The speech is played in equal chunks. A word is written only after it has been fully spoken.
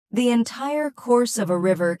The entire course of a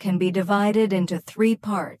river can be divided into three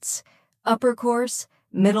parts: upper course,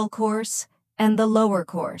 middle course, and the lower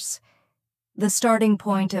course. The starting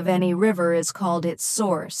point of any river is called its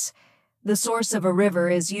source. The source of a river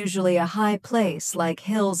is usually a high place like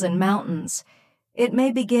hills and mountains. It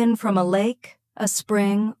may begin from a lake, a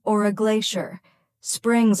spring, or a glacier.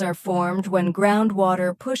 Springs are formed when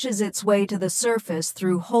groundwater pushes its way to the surface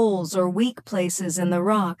through holes or weak places in the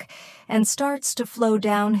rock and starts to flow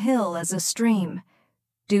downhill as a stream.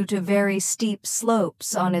 Due to very steep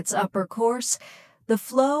slopes on its upper course, the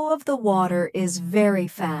flow of the water is very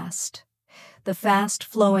fast. The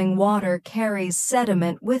fast-flowing water carries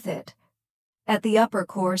sediment with it. At the upper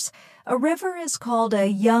course, a river is called a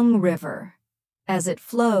young river. As it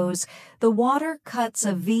flows, the water cuts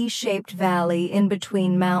a V-shaped valley in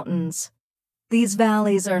between mountains. These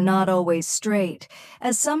valleys are not always straight,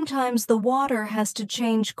 as sometimes the water has to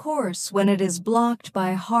change course when it is blocked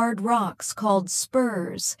by hard rocks called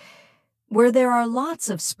spurs. Where there are lots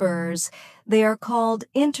of spurs, they are called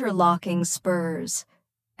interlocking spurs.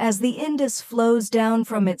 As the Indus flows down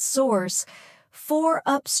from its source, 4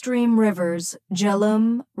 upstream rivers,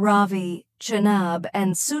 Jhelum, Ravi, Chenab,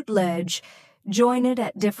 and Sutlej, join it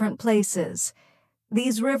at different places.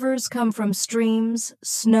 These rivers come from streams,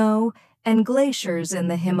 snow, and glaciers in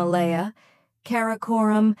the Himalaya,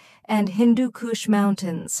 Karakoram, and Hindu Kush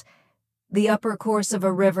mountains. The upper course of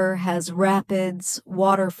a river has rapids,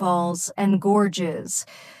 waterfalls, and gorges.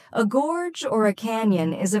 A gorge or a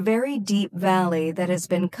canyon is a very deep valley that has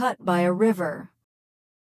been cut by a river.